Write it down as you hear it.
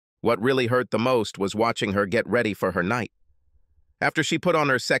What really hurt the most was watching her get ready for her night. After she put on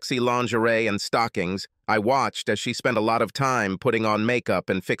her sexy lingerie and stockings, I watched as she spent a lot of time putting on makeup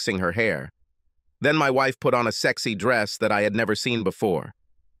and fixing her hair. Then my wife put on a sexy dress that I had never seen before.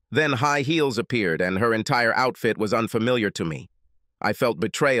 Then high heels appeared and her entire outfit was unfamiliar to me. I felt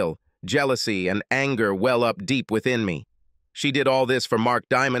betrayal, jealousy, and anger well up deep within me. She did all this for Mark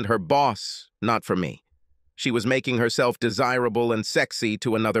Diamond, her boss, not for me. She was making herself desirable and sexy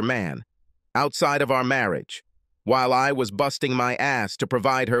to another man, outside of our marriage, while I was busting my ass to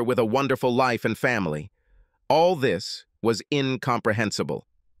provide her with a wonderful life and family. All this was incomprehensible.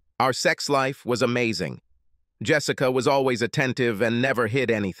 Our sex life was amazing. Jessica was always attentive and never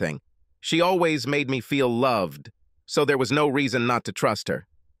hid anything. She always made me feel loved, so there was no reason not to trust her.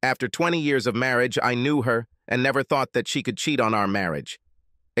 After 20 years of marriage, I knew her and never thought that she could cheat on our marriage.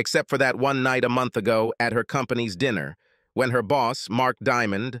 Except for that one night a month ago at her company's dinner, when her boss, Mark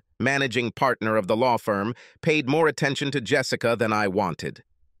Diamond, managing partner of the law firm, paid more attention to Jessica than I wanted.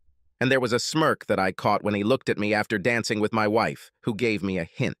 And there was a smirk that I caught when he looked at me after dancing with my wife, who gave me a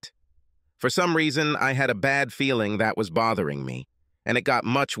hint. For some reason, I had a bad feeling that was bothering me, and it got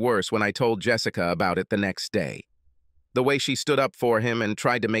much worse when I told Jessica about it the next day. The way she stood up for him and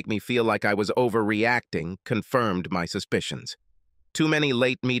tried to make me feel like I was overreacting confirmed my suspicions. Too many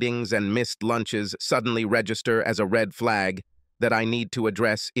late meetings and missed lunches suddenly register as a red flag that I need to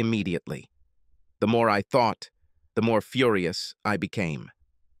address immediately. The more I thought, the more furious I became.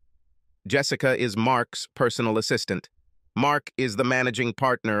 Jessica is Mark's personal assistant. Mark is the managing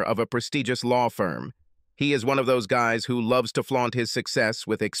partner of a prestigious law firm. He is one of those guys who loves to flaunt his success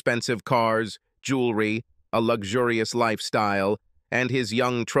with expensive cars, jewelry, a luxurious lifestyle, and his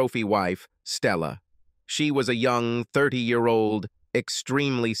young trophy wife, Stella. She was a young, 30-year-old,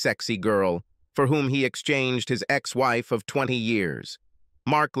 extremely sexy girl for whom he exchanged his ex-wife of 20 years.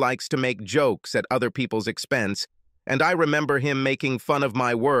 Mark likes to make jokes at other people's expense, and I remember him making fun of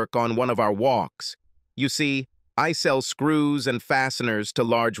my work on one of our walks. You see, I sell screws and fasteners to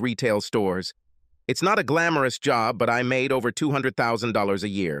large retail stores. It's not a glamorous job, but I made over $200,000 a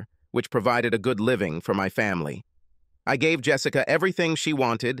year, which provided a good living for my family. I gave Jessica everything she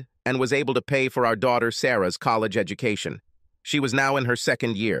wanted and was able to pay for our daughter Sarah's college education. She was now in her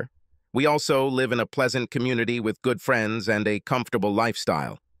second year. We also live in a pleasant community with good friends and a comfortable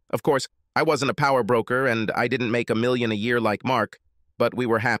lifestyle. Of course, I wasn't a power broker and I didn't make $1 million a year like Mark, but we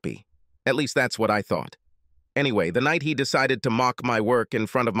were happy. At least that's what I thought. Anyway, the night he decided to mock my work in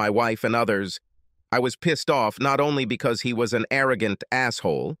front of my wife and others, I was pissed off not only because he was an arrogant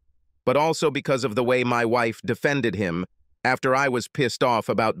asshole, but also because of the way my wife defended him after I was pissed off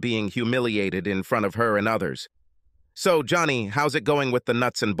about being humiliated in front of her and others. So, Johnny, how's it going with the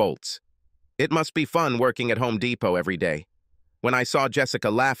nuts and bolts? It must be fun working at Home Depot every day. When I saw Jessica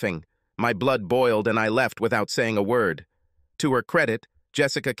laughing, my blood boiled and I left without saying a word. To her credit,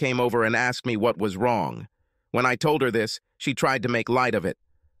 Jessica came over and asked me what was wrong. When I told her this, she tried to make light of it.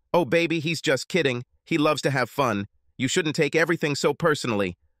 "Oh, baby, he's just kidding. He loves to have fun. You shouldn't take everything so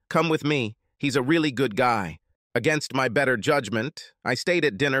personally. Come with me. He's a really good guy." Against my better judgment, I stayed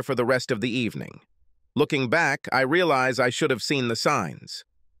at dinner for the rest of the evening. Looking back, I realize I should have seen the signs.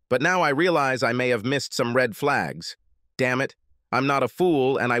 But now I realize I may have missed some red flags. Damn it, I'm not a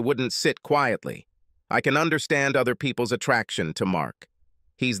fool and I wouldn't sit quietly. I can understand other people's attraction to Mark.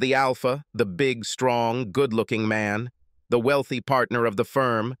 He's the alpha, the big, strong, good-looking man, the wealthy partner of the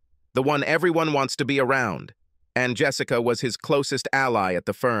firm, the one everyone wants to be around. And Jessica was his closest ally at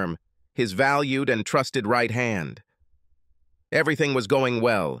the firm, his valued and trusted right hand. Everything was going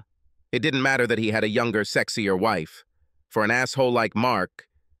well. It didn't matter that he had a younger, sexier wife. For an asshole like Mark,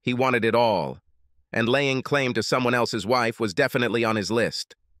 he wanted it all, and laying claim to someone else's wife was definitely on his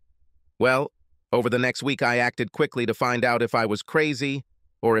list. Well, over the next week I acted quickly to find out if I was crazy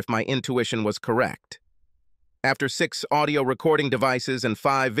or if my intuition was correct. After 6 audio recording devices and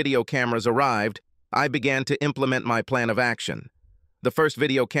 5 video cameras arrived, I began to implement my plan of action. The first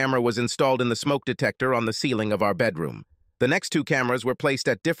video camera was installed in the smoke detector on the ceiling of our bedroom. The next 2 cameras were placed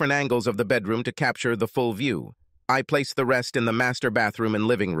at different angles of the bedroom to capture the full view. I placed the rest in the master bathroom and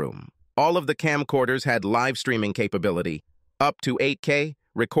living room. All of the camcorders had live streaming capability, up to 8K,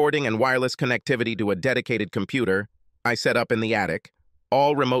 recording and wireless connectivity to a dedicated computer I set up in the attic,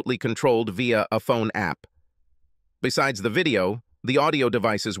 all remotely controlled via a phone app. Besides the video, the audio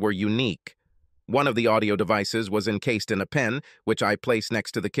devices were unique. One of the audio devices was encased in a pen, which I placed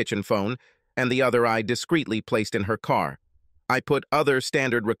next to the kitchen phone, and the other I discreetly placed in her car. I put other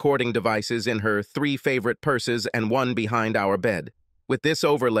standard recording devices in her 3 favorite purses and 1 behind our bed. With this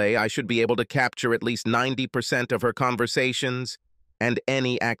overlay, I should be able to capture at least 90% of her conversations and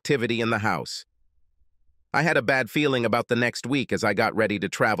any activity in the house. I had a bad feeling about the next week as I got ready to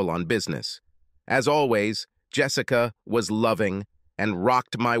travel on business. As always, Jessica was loving and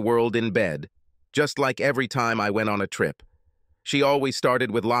rocked my world in bed, just like every time I went on a trip. She always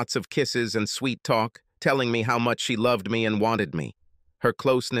started with lots of kisses and sweet talk, telling me how much she loved me and wanted me. Her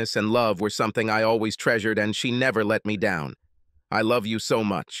closeness and love were something I always treasured, and she never let me down. I love you so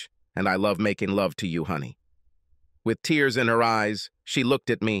much, and I love making love to you, honey. With tears in her eyes, she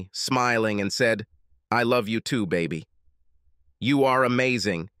looked at me, smiling, and said, I love you too, baby. You are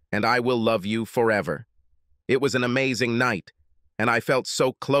amazing, and I will love you forever. It was an amazing night, and I felt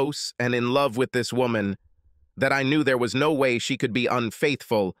so close and in love with this woman that I knew there was no way she could be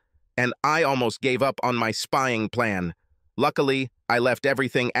unfaithful, and I almost gave up on my spying plan. Luckily, I left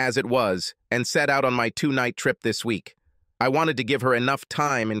everything as it was and set out on my 2-night trip this week. I wanted to give her enough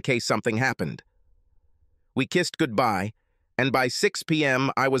time in case something happened. We kissed goodbye, and by 6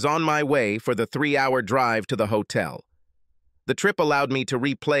 p.m. I was on my way for the 3-hour drive to the hotel. The trip allowed me to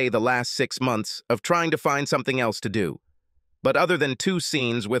replay the last 6 months of trying to find something else to do. But other than 2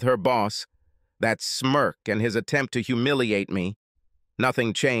 scenes with her boss, that smirk and his attempt to humiliate me,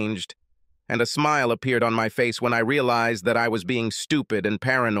 nothing changed, and a smile appeared on my face when I realized that I was being stupid and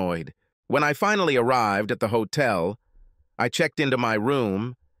paranoid. When I finally arrived at the hotel, I checked into my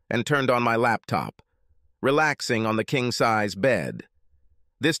room and turned on my laptop, relaxing on the king-size bed.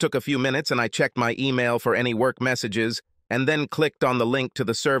 This took a few minutes, and I checked my email for any work messages and then clicked on the link to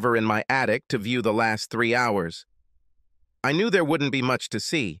the server in my attic to view the last 3 hours. I knew there wouldn't be much to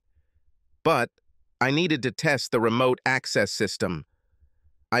see, but I needed to test the remote access system.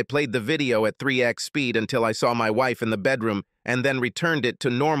 I played the video at 3x speed until I saw my wife in the bedroom and then returned it to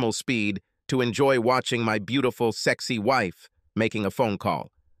normal speed to enjoy watching my beautiful, sexy wife making a phone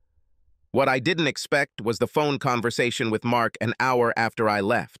call. What I didn't expect was the phone conversation with Mark an hour after I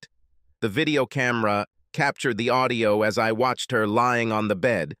left. The video camera captured the audio as I watched her lying on the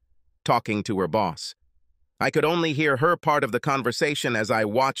bed, talking to her boss. I could only hear her part of the conversation as I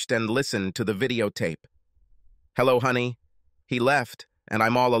watched and listened to the videotape. Hello, honey. He left, and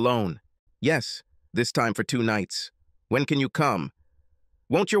I'm all alone. Yes, this time for 2 nights. When can you come?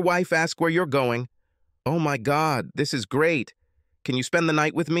 Won't your wife ask where you're going? Oh my God, this is great. Can you spend the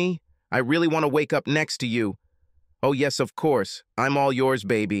night with me? I really want to wake up next to you. Oh yes, of course. I'm all yours,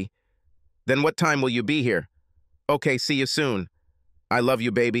 baby. Then what time will you be here? Okay, see you soon. I love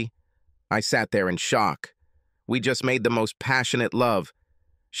you, baby. I sat there in shock. We just made the most passionate love.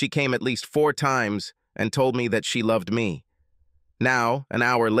 She came at least 4 times and told me that she loved me. Now, an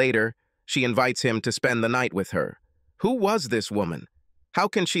hour later, she invites him to spend the night with her. Who was this woman? How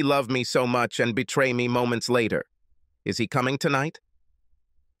can she love me so much and betray me moments later? Is he coming tonight?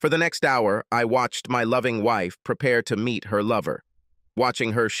 For the next hour, I watched my loving wife prepare to meet her lover.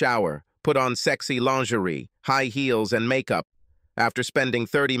 Watching her shower, put on sexy lingerie, high heels, and makeup, after spending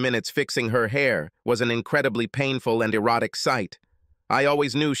 30 minutes fixing her hair, was an incredibly painful and erotic sight. I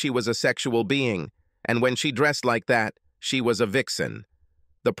always knew she was a sexual being, and when she dressed like that, she was a vixen.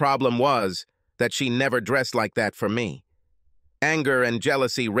 The problem was that she never dressed like that for me. Anger and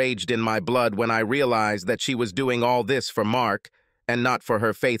jealousy raged in my blood when I realized that she was doing all this for Mark and not for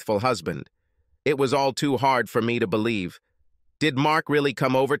her faithful husband. It was all too hard for me to believe. Did Mark really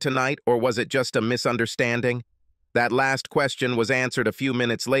come over tonight, or was it just a misunderstanding? That last question was answered a few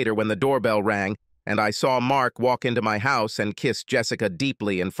minutes later when the doorbell rang, and I saw Mark walk into my house and kiss Jessica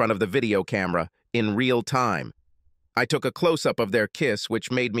deeply in front of the video camera, in real time. I took a close-up of their kiss,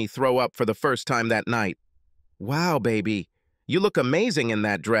 which made me throw up for the first time that night. Wow, baby, you look amazing in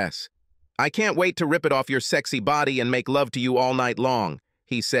that dress. I can't wait to rip it off your sexy body and make love to you all night long,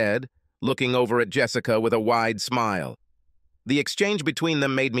 he said, looking over at Jessica with a wide smile. The exchange between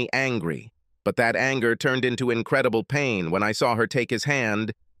them made me angry, but that anger turned into incredible pain when I saw her take his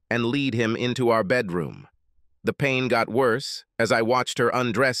hand and lead him into our bedroom. The pain got worse as I watched her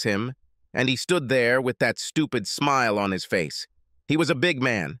undress him, and he stood there with that stupid smile on his face. He was a big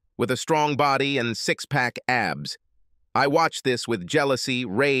man, with a strong body and 6-pack abs. I watched this with jealousy,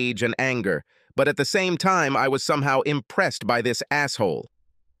 rage, and anger, but at the same time I was somehow impressed by this asshole.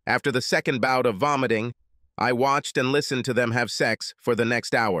 After the second bout of vomiting, I watched and listened to them have sex for the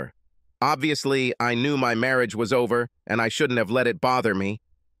next hour. Obviously, I knew my marriage was over, and I shouldn't have let it bother me,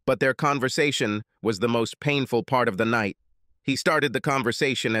 but their conversation was the most painful part of the night. He started the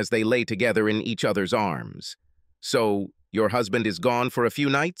conversation as they lay together in each other's arms. So, your husband is gone for a few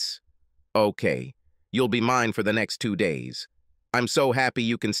nights? Okay. You'll be mine for the next 2 days. I'm so happy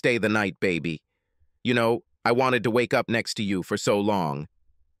you can stay the night, baby. You know, I wanted to wake up next to you for so long.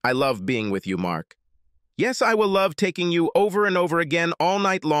 I love being with you, Mark. Yes, I will love taking you over and over again all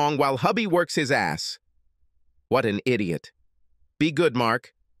night long while hubby works his ass. What an idiot. Be good,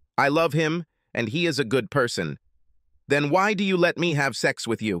 Mark. I love him, and he is a good person. Then why do you let me have sex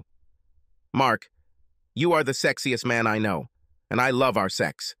with you? Mark, you are the sexiest man I know, and I love our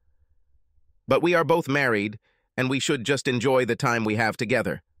sex. But we are both married, and we should just enjoy the time we have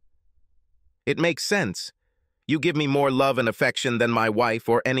together. It makes sense. You give me more love and affection than my wife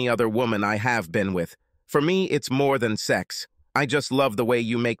or any other woman I have been with. For me, it's more than sex. I just love the way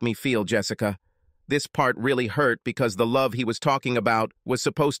you make me feel, Jessica. This part really hurt because the love he was talking about was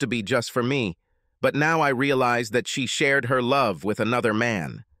supposed to be just for me, but now I realize that she shared her love with another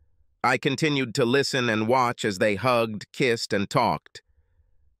man. I continued to listen and watch as they hugged, kissed, and talked.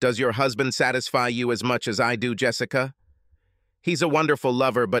 Does your husband satisfy you as much as I do, Jessica? He's a wonderful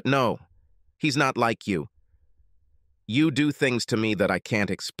lover, but no, he's not like you. You do things to me that I can't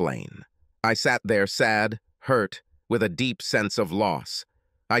explain. I sat there sad, hurt, with a deep sense of loss.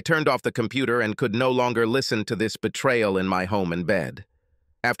 I turned off the computer and could no longer listen to this betrayal in my home and bed.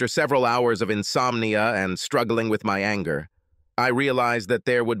 After several hours of insomnia and struggling with my anger, I realized that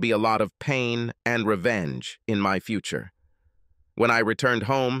there would be a lot of pain and revenge in my future. When I returned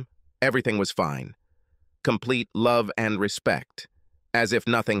home, everything was fine. Complete love and respect, as if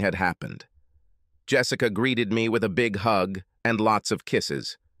nothing had happened. Jessica greeted me with a big hug and lots of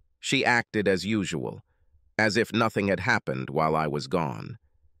kisses. She acted as usual, as if nothing had happened while I was gone.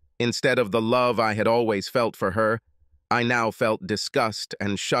 Instead of the love I had always felt for her, I now felt disgust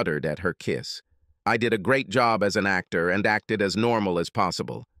and shuddered at her kiss. I did a great job as an actor and acted as normal as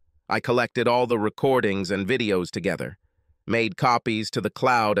possible. I collected all the recordings and videos together, made copies to the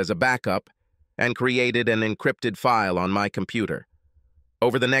cloud as a backup, and created an encrypted file on my computer.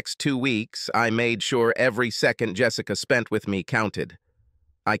 Over the next 2 weeks, I made sure every second Jessica spent with me counted.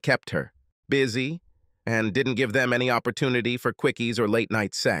 I kept her busy and didn't give them any opportunity for quickies or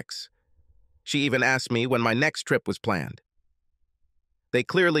late-night sex. She even asked me when my next trip was planned. They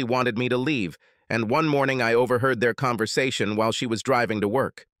clearly wanted me to leave, and one morning I overheard their conversation while she was driving to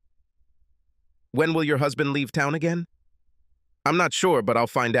work. When will your husband leave town again? I'm not sure, but I'll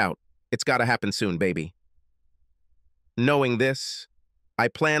find out. It's gotta happen soon, baby. Knowing this, I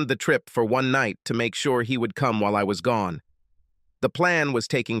planned the trip for one night to make sure he would come while I was gone. The plan was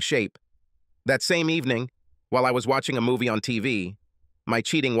taking shape. That same evening, while I was watching a movie on TV, my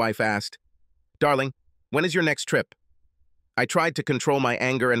cheating wife asked, "Darling, when is your next trip?" I tried to control my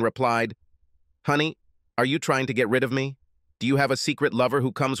anger and replied, "Honey, are you trying to get rid of me? Do you have a secret lover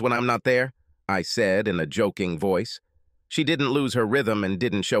who comes when I'm not there?" I said in a joking voice. She didn't lose her rhythm and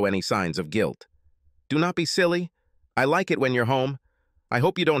didn't show any signs of guilt. "Do not be silly. I like it when you're home. I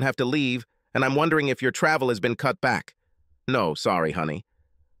hope you don't have to leave, and I'm wondering if your travel has been cut back." "No, sorry, honey.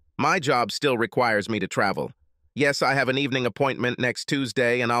 My job still requires me to travel. Yes, I have an evening appointment next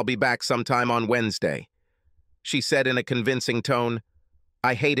Tuesday, and I'll be back sometime on Wednesday." She said in a convincing tone,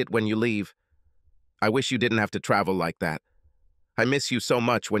 "I hate it when you leave. I wish you didn't have to travel like that. I miss you so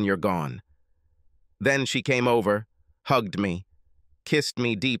much when you're gone." Then she came over, hugged me, kissed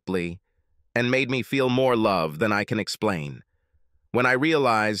me deeply, and made me feel more love than I can explain. When I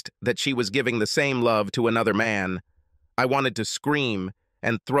realized that she was giving the same love to another man, I wanted to scream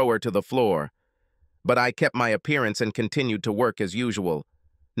and throw her to the floor, but I kept my appearance and continued to work as usual,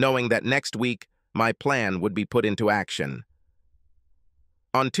 knowing that next week my plan would be put into action.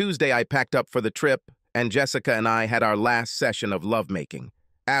 On Tuesday, I packed up for the trip, and Jessica and I had our last session of lovemaking.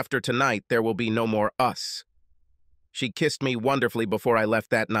 After tonight, there will be no more us. She kissed me wonderfully before I left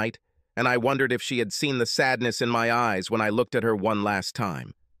that night, and I wondered if she had seen the sadness in my eyes when I looked at her one last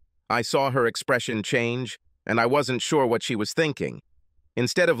time. I saw her expression change, and I wasn't sure what she was thinking.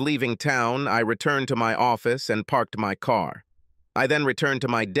 Instead of leaving town, I returned to my office and parked my car. I then returned to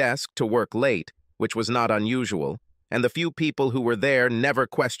my desk to work late, which was not unusual, and the few people who were there never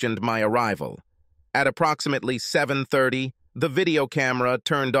questioned my arrival. At approximately 7:30, the video camera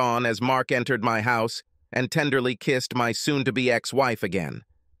turned on as Mark entered my house and tenderly kissed my soon-to-be ex-wife again.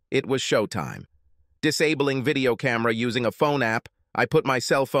 It was showtime. Disabling video camera using a phone app, I put my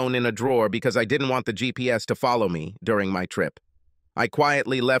cell phone in a drawer because I didn't want the GPS to follow me during my trip. I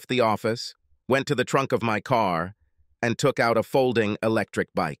quietly left the office, went to the trunk of my car, and took out a folding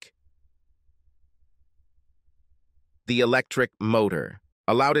electric bike. The electric motor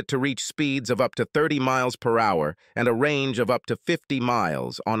allowed it to reach speeds of up to 30 miles per hour and a range of up to 50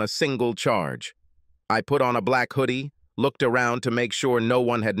 miles on a single charge. I put on a black hoodie, looked around to make sure no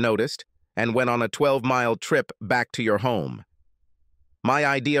one had noticed, and went on a 12-mile trip back to your home. My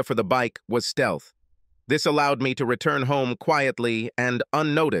idea for the bike was stealth. This allowed me to return home quietly and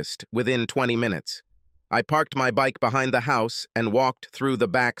unnoticed within 20 minutes. I parked my bike behind the house and walked through the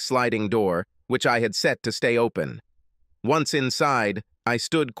back sliding door, which I had set to stay open. Once inside, I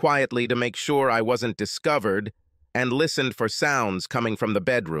stood quietly to make sure I wasn't discovered and listened for sounds coming from the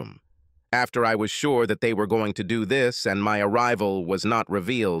bedroom. After I was sure that they were going to do this and my arrival was not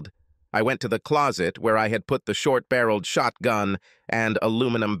revealed, I went to the closet where I had put the short-barreled shotgun and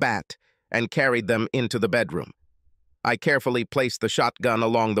aluminum bat and carried them into the bedroom. I carefully placed the shotgun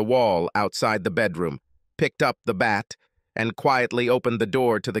along the wall outside the bedroom, picked up the bat, and quietly opened the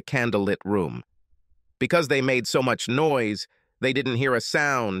door to the candlelit room. Because they made so much noise, they didn't hear a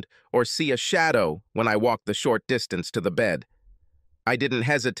sound or see a shadow when I walked the short distance to the bed. I didn't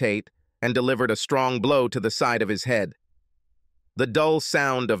hesitate and delivered a strong blow to the side of his head. The dull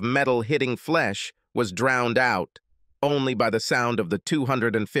sound of metal hitting flesh was drowned out only by the sound of the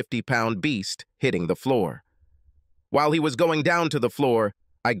 250-pound beast hitting the floor. While he was going down to the floor,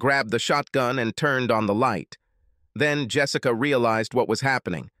 I grabbed the shotgun and turned on the light. Then Jessica realized what was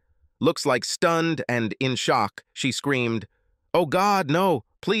happening. Looks like stunned and in shock, she screamed, "Oh God, no,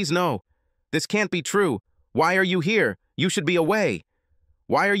 please no. This can't be true. Why are you here? You should be away.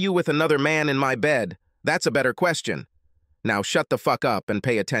 Why are you with another man in my bed? That's a better question. Now shut the fuck up and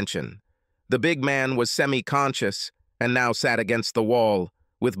pay attention." The big man was semi-conscious and now sat against the wall,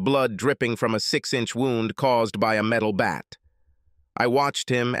 with blood dripping from a 6-inch wound caused by a metal bat. I watched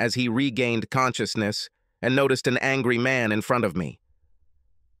him as he regained consciousness and noticed an angry man in front of me.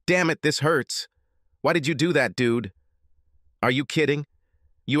 "Damn it, this hurts. Why did you do that, dude? Are you kidding?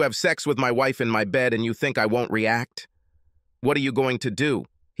 You have sex with my wife in my bed and you think I won't react? What are you going to do?"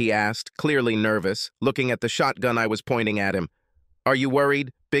 he asked, clearly nervous, looking at the shotgun I was pointing at him. "Are you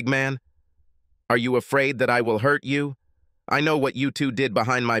worried, big man? Are you afraid that I will hurt you? I know what you two did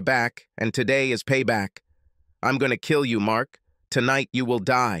behind my back, and today is payback. I'm going to kill you, Mark. Tonight you will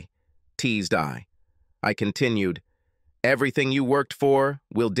die," teased I. I continued, "Everything you worked for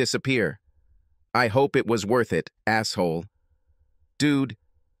will disappear. I hope it was worth it, asshole. Dude,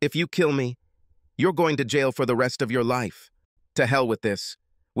 if you kill me, you're going to jail for the rest of your life. To hell with this.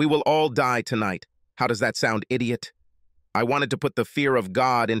 We will all die tonight. How does that sound, idiot?" I wanted to put the fear of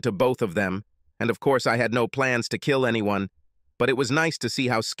God into both of them, and of course I had no plans to kill anyone, but it was nice to see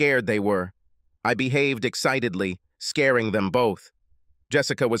how scared they were. I behaved excitedly, scaring them both.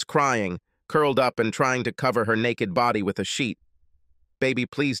 Jessica was crying, curled up and trying to cover her naked body with a sheet. "Baby,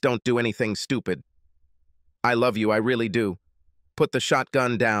 please don't do anything stupid. I love you, I really do. Put the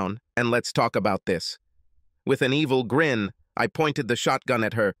shotgun down, and let's talk about this." With an evil grin, I pointed the shotgun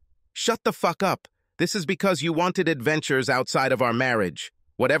at her. "Shut the fuck up. This is because you wanted adventures outside of our marriage.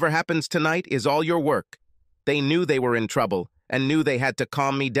 Whatever happens tonight is all your work." They knew they were in trouble and knew they had to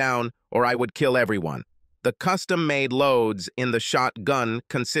calm me down or I would kill everyone. The custom-made loads in the shotgun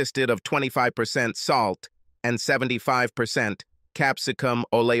consisted of 25% salt and 75% capsicum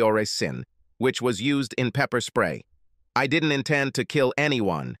oleoresin, which was used in pepper spray. I didn't intend to kill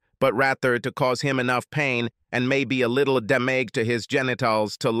anyone, but rather to cause him enough pain and maybe a little damage to his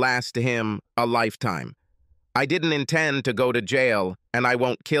genitals to last him a lifetime. I didn't intend to go to jail, and I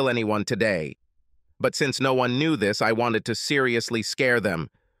won't kill anyone today. But since no one knew this, I wanted to seriously scare them,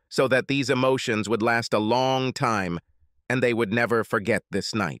 so that these emotions would last a long time, and they would never forget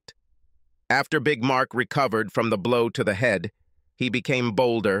this night. After Big Mark recovered from the blow to the head, he became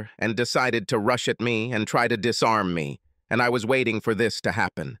bolder and decided to rush at me and try to disarm me, and I was waiting for this to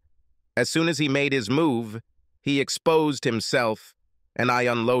happen. As soon as he made his move, he exposed himself, and I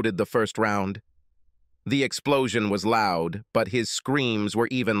unloaded the first round. The explosion was loud, but his screams were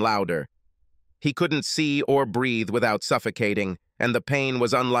even louder. He couldn't see or breathe without suffocating, and the pain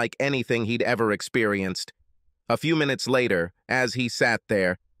was unlike anything he'd ever experienced. A few minutes later, as he sat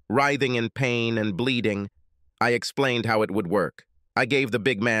there, writhing in pain and bleeding, I explained how it would work. I gave the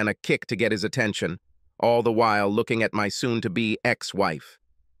big man a kick to get his attention, all the while looking at my soon-to-be ex-wife.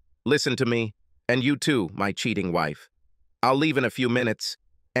 "Listen to me, and you too, my cheating wife. I'll leave in a few minutes,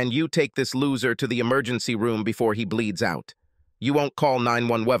 and you take this loser to the emergency room before he bleeds out. You won't call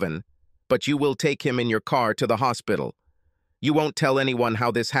 911, but you will take him in your car to the hospital. You won't tell anyone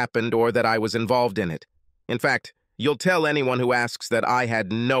how this happened or that I was involved in it. In fact, you'll tell anyone who asks that I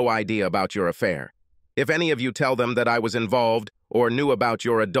had no idea about your affair. If any of you tell them that I was involved or knew about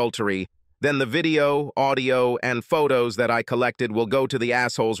your adultery, then the video, audio, and photos that I collected will go to the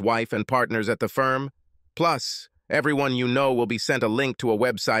asshole's wife and partners at the firm. Plus, everyone you know will be sent a link to a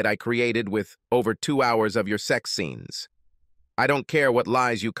website I created with over 2 hours of your sex scenes. I don't care what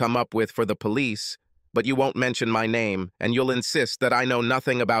lies you come up with for the police, but you won't mention my name, and you'll insist that I know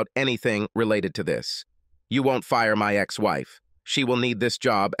nothing about anything related to this. You won't fire my ex-wife. She will need this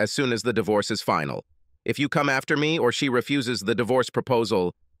job as soon as the divorce is final. If you come after me or she refuses the divorce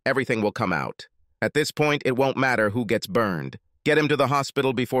proposal, everything will come out. At this point, it won't matter who gets burned. Get him to the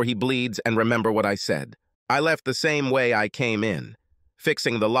hospital before he bleeds and remember what I said. I left the same way I came in,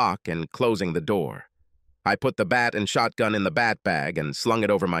 fixing the lock and closing the door. I put the bat and shotgun in the bat bag and slung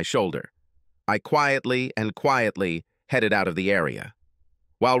it over my shoulder. I quietly headed out of the area.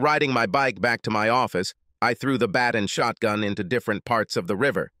 While riding my bike back to my office, I threw the bat and shotgun into different parts of the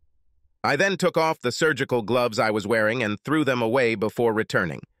river. I then took off the surgical gloves I was wearing and threw them away before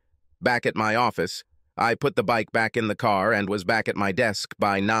returning. Back at my office, I put the bike back in the car and was back at my desk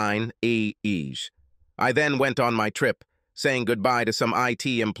by 9 a.m. I then went on my trip, saying goodbye to some IT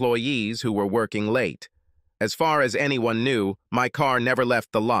employees who were working late. As far as anyone knew, my car never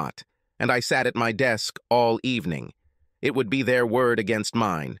left the lot, and I sat at my desk all evening. It would be their word against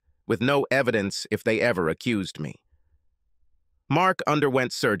mine, with no evidence if they ever accused me. Mark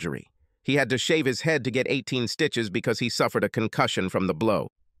underwent surgery. He had to shave his head to get 18 stitches because he suffered a concussion from the blow.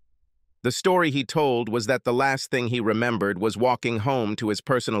 The story he told was that the last thing he remembered was walking home to his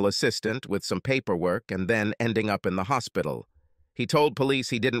personal assistant with some paperwork and then ending up in the hospital. He told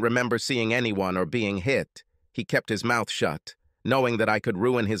police he didn't remember seeing anyone or being hit. He kept his mouth shut, knowing that I could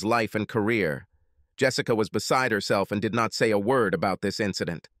ruin his life and career. Jessica was beside herself and did not say a word about this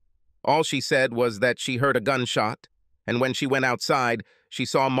incident. All she said was that she heard a gunshot, and when she went outside, she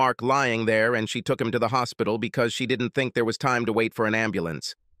saw Mark lying there and she took him to the hospital because she didn't think there was time to wait for an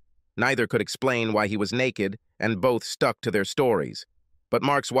ambulance. Neither could explain why he was naked, and both stuck to their stories. But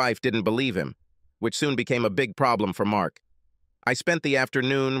Mark's wife didn't believe him, which soon became a big problem for Mark. I spent the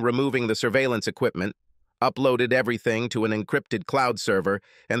afternoon removing the surveillance equipment, uploaded everything to an encrypted cloud server,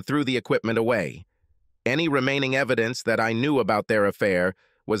 and threw the equipment away. Any remaining evidence that I knew about their affair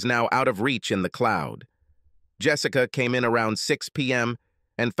was now out of reach in the cloud. Jessica came in around 6 p.m.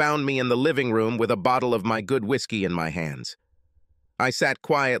 and found me in the living room with a bottle of my good whiskey in my hands. I sat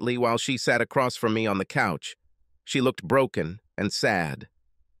quietly while she sat across from me on the couch. She looked broken and sad.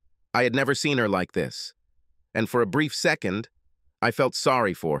 I had never seen her like this, and for a brief second, I felt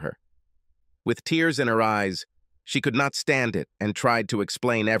sorry for her. With tears in her eyes, she could not stand it and tried to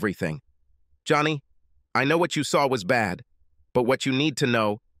explain everything. "Johnny, I know what you saw was bad, but what you need to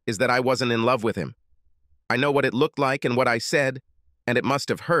know is that I wasn't in love with him. I know what it looked like and what I said, and it must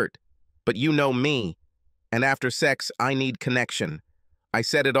have hurt, but you know me, and after sex, I need connection. I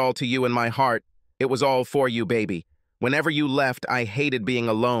said it all to you in my heart. It was all for you, baby. Whenever you left, I hated being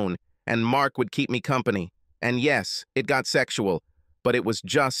alone, and Mark would keep me company. And yes, it got sexual, but it was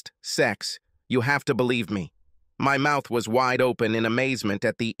just sex. You have to believe me." My mouth was wide open in amazement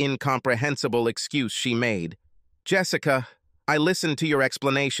at the incomprehensible excuse she made. "Jessica, I listened to your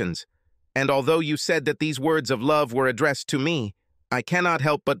explanations, and although you said that these words of love were addressed to me, I cannot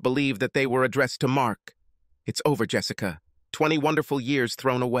help but believe that they were addressed to Mark. It's over, Jessica. 20 wonderful years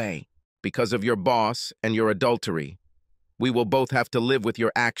thrown away. Because of your boss and your adultery. We will both have to live with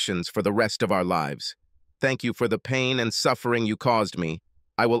your actions for the rest of our lives. Thank you for the pain and suffering you caused me.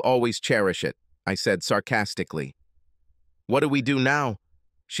 I will always cherish it," I said sarcastically. "What do we do now?"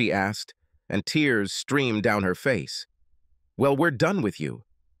 she asked, and tears streamed down her face. "Well, we're done with you.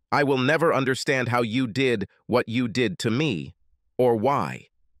 I will never understand how you did what you did to me, or why.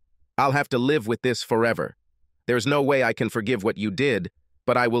 I'll have to live with this forever. There's no way I can forgive what you did,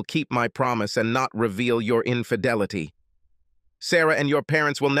 but I will keep my promise and not reveal your infidelity. Sarah and your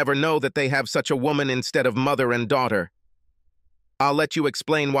parents will never know that they have such a woman instead of mother and daughter. I'll let you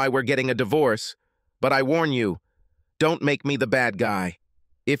explain why we're getting a divorce, but I warn you, don't make me the bad guy.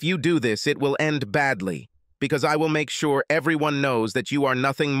 If you do this, it will end badly, because I will make sure everyone knows that you are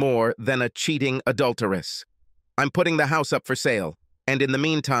nothing more than a cheating adulteress. I'm putting the house up for sale, and in the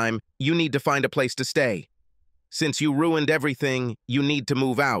meantime, you need to find a place to stay. Since you ruined everything, you need to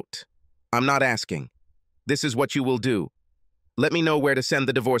move out. I'm not asking. This is what you will do. Let me know where to send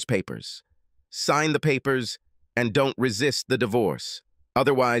the divorce papers. Sign the papers, and don't resist the divorce.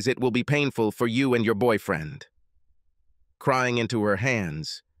 Otherwise, it will be painful for you and your boyfriend." Crying into her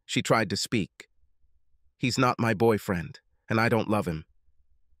hands, she tried to speak. "He's not my boyfriend, and I don't love him.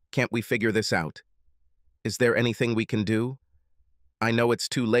 Can't we figure this out? Is there anything we can do? I know it's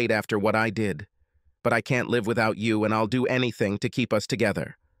too late after what I did, but I can't live without you, and I'll do anything to keep us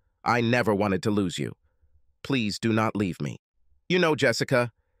together. I never wanted to lose you. Please do not leave me. You know,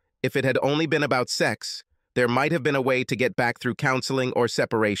 Jessica, if it had only been about sex, there might have been a way to get back through counseling or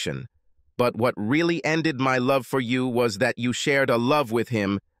separation. But what really ended my love for you was that you shared a love with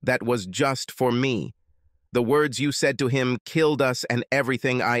him that was just for me. The words you said to him killed us and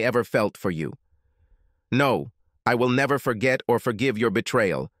everything I ever felt for you. No, I will never forget or forgive your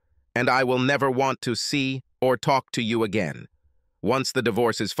betrayal. and I will never want to see or talk to you again. Once the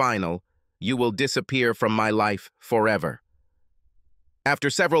divorce is final, you will disappear from my life forever." After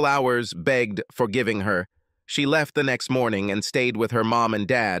several hours begged forgiving her, she left the next morning and stayed with her mom and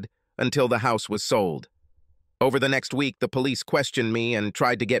dad until the house was sold. Over the next week, the police questioned me and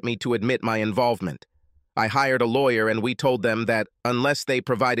tried to get me to admit my involvement. I hired a lawyer and we told them that unless they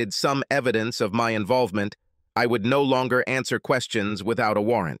provided some evidence of my involvement, I would no longer answer questions without a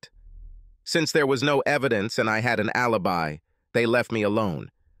warrant. Since there was no evidence and I had an alibi, they left me alone.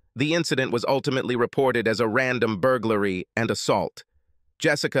 The incident was ultimately reported as a random burglary and assault.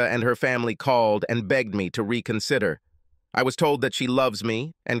 Jessica and her family called and begged me to reconsider. I was told that she loves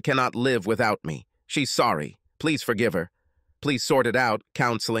me and cannot live without me. She's sorry. Please forgive her. Please sort it out,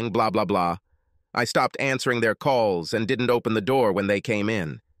 counseling, blah, blah, blah. I stopped answering their calls and didn't open the door when they came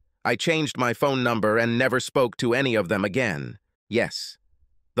in. I changed my phone number and never spoke to any of them again. Yes,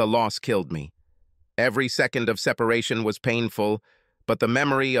 the loss killed me. Every second of separation was painful, but the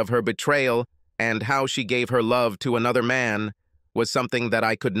memory of her betrayal and how she gave her love to another man was something that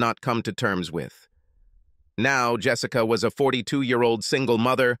I could not come to terms with. Now, Jessica was a 42-year-old single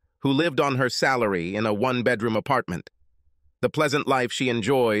mother who lived on her salary in a one-bedroom apartment. The pleasant life she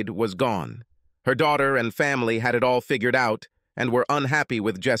enjoyed was gone. Her daughter and family had it all figured out and were unhappy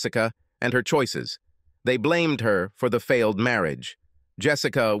with Jessica and her choices. They blamed her for the failed marriage.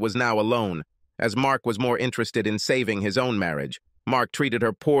 Jessica was now alone, as Mark was more interested in saving his own marriage. Mark treated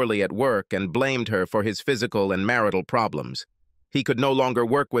her poorly at work and blamed her for his physical and marital problems. He could no longer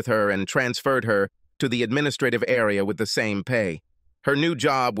work with her and transferred her to the administrative area with the same pay. Her new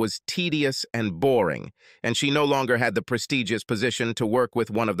job was tedious and boring, and she no longer had the prestigious position to work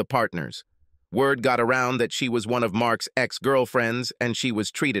with one of the partners. Word got around that she was one of Mark's ex-girlfriends, and she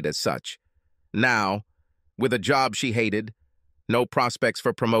was treated as such. Now, with a job she hated, no prospects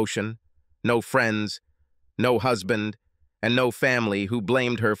for promotion, no friends, no husband, and no family who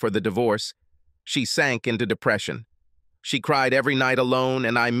blamed her for the divorce, she sank into depression. She cried every night alone,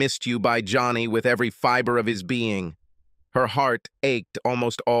 and "I Missed You" by Johnny with every fiber of his being. Her heart ached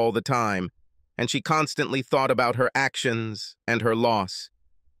almost all the time, and she constantly thought about her actions and her loss.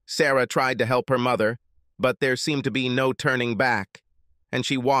 Sarah tried to help her mother, but there seemed to be no turning back, and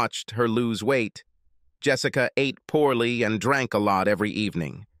she watched her lose weight. Jessica ate poorly and drank a lot every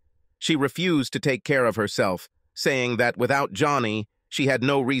evening. She refused to take care of herself, saying that without Johnny, she had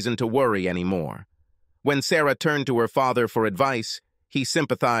no reason to worry anymore. When Sarah turned to her father for advice, he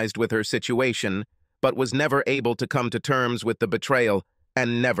sympathized with her situation, but was never able to come to terms with the betrayal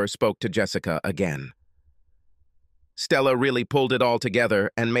and never spoke to Jessica again. Stella really pulled it all together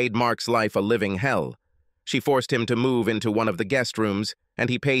and made Mark's life a living hell. She forced him to move into one of the guest rooms,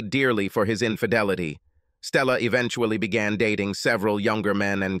 and he paid dearly for his infidelity. Stella eventually began dating several younger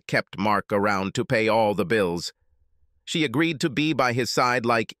men and kept Mark around to pay all the bills. She agreed to be by his side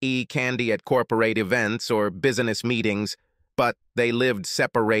like candy at corporate events or business meetings, but they lived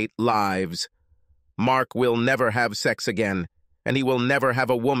separate lives. Mark will never have sex again, and he will never have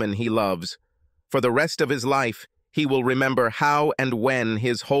a woman he loves. For the rest of his life, he will remember how and when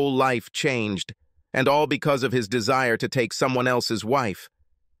his whole life changed, and all because of his desire to take someone else's wife.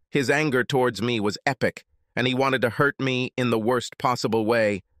 His anger towards me was epic, and he wanted to hurt me in the worst possible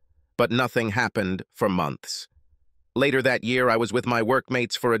way, but nothing happened for months. Later that year, I was with my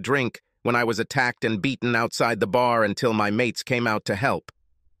workmates for a drink when I was attacked and beaten outside the bar until my mates came out to help.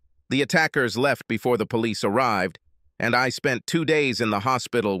 The attackers left before the police arrived, and I spent 2 days in the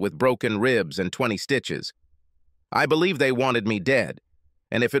hospital with broken ribs and 20 stitches. I believe they wanted me dead,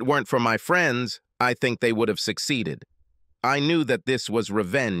 and if it weren't for my friends, I think they would have succeeded. I knew that this was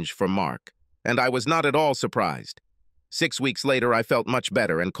revenge for Mark, and I was not at all surprised. 6 weeks later, I felt much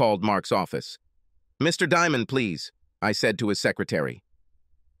better and called Mark's office. "Mr. Diamond, please," I said to his secretary.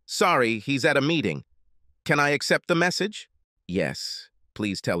 "Sorry, he's at a meeting. Can I accept the message?" "Yes.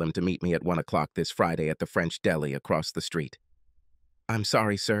 Please tell him to meet me at 1 o'clock this Friday at the French deli across the street." "I'm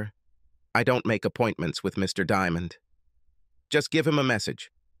sorry, sir. I don't make appointments with Mr. Diamond." "Just give him a message.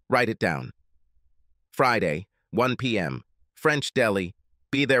 Write it down. Friday, 1 p.m., French deli.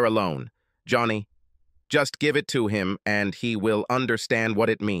 Be there alone. Johnny, just give it to him and he will understand what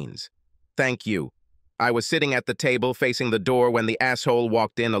it means. Thank you." I was sitting at the table facing the door when the asshole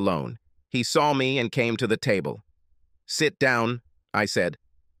walked in alone. He saw me and came to the table. "Sit down," I said.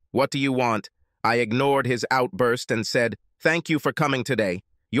 "What do you want?" I ignored his outburst and said, "Thank you for coming today.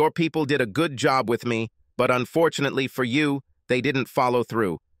 Your people did a good job with me, but unfortunately for you, they didn't follow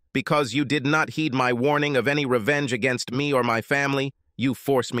through. Because you did not heed my warning of any revenge against me or my family, you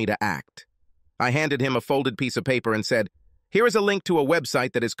forced me to act." I handed him a folded piece of paper and said, Here is a link to a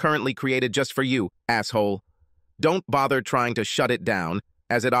website that is currently created just for you, asshole. Don't bother trying to shut it down,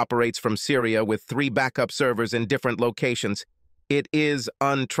 as it operates from Syria with 3 backup servers in different locations. It is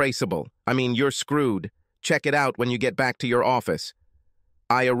untraceable. I mean, you're screwed. Check it out when you get back to your office.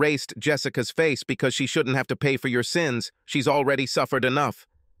 I erased Jessica's face because she shouldn't have to pay for your sins. She's already suffered enough.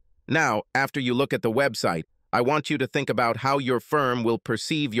 Now, after you look at the website, I want you to think about how your firm will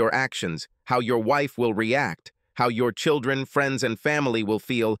perceive your actions, how your wife will react, how your children, friends, and family will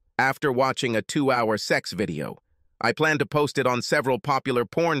feel after watching a 2-hour sex video. I plan to post it on several popular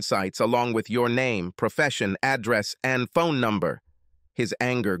porn sites along with your name, profession, address, and phone number. His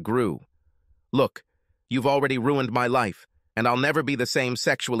anger grew. Look, you've already ruined my life, and I'll never be the same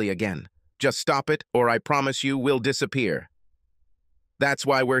sexually again. Just stop it, or I promise you we'll disappear. That's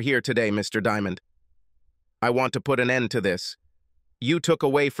why we're here today, Mr. Diamond. I want to put an end to this. You took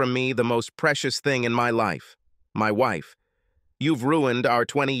away from me the most precious thing in my life, my wife. You've ruined our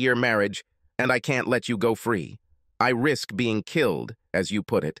 20-year marriage, and I can't let you go free. I risk being killed, as you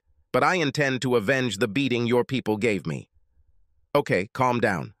put it, but I intend to avenge the beating your people gave me. Okay, calm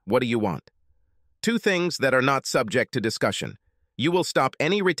down. What do you want? 2 things that are not subject to discussion. You will stop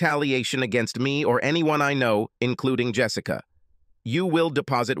any retaliation against me or anyone I know, including Jessica. You will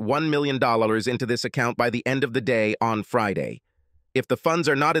deposit $1 million into this account by the end of the day on Friday. If the funds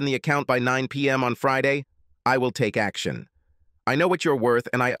are not in the account by 9 p.m. on Friday, I will take action. I know what you're worth,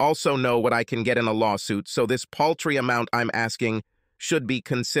 and I also know what I can get in a lawsuit, so this paltry amount I'm asking should be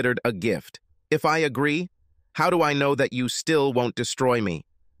considered a gift. If I agree, how do I know that you still won't destroy me?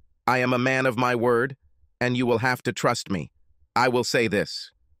 I am a man of my word, and you will have to trust me. I will say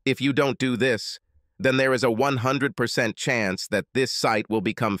this. If you don't do this, then there is a 100% chance that this site will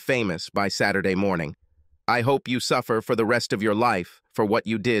become famous by Saturday morning. I hope you suffer for the rest of your life for what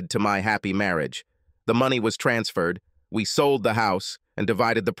you did to my happy marriage. The money was transferred, we sold the house, and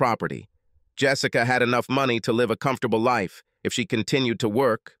divided the property. Jessica had enough money to live a comfortable life if she continued to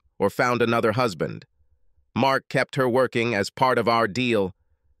work or found another husband. Mark kept her working as part of our deal,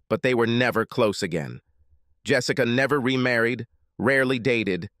 but they were never close again. Jessica never remarried, rarely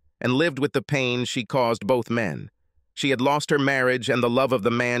dated, and lived with the pain she caused both men. She had lost her marriage and the love of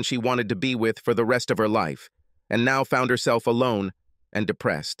the man she wanted to be with for the rest of her life, and now found herself alone and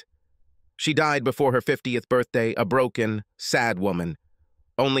depressed. She died before her 50th birthday, a broken, sad woman.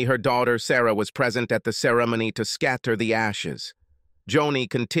 Only her daughter, Sarah, was present at the ceremony to scatter the ashes. Joni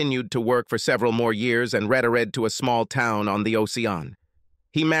continued to work for several more years and read to a small town on the ocean.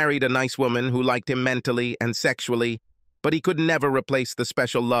 He married a nice woman who liked him mentally and sexually, but he could never replace the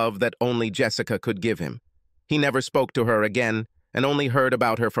special love that only Jessica could give him. He never spoke to her again and only heard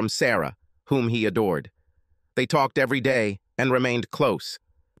about her from Sarah, whom he adored. They talked every day and remained close,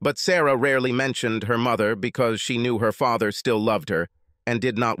 but Sarah rarely mentioned her mother because she knew her father still loved her and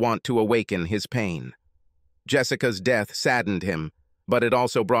did not want to awaken his pain. Jessica's death saddened him, but it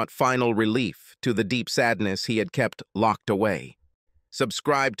also brought final relief to the deep sadness he had kept locked away.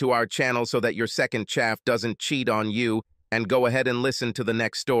 Subscribe to our channel so that your second chaff doesn't cheat on you, and go ahead and listen to the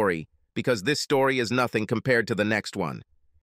next story, because this story is nothing compared to the next one.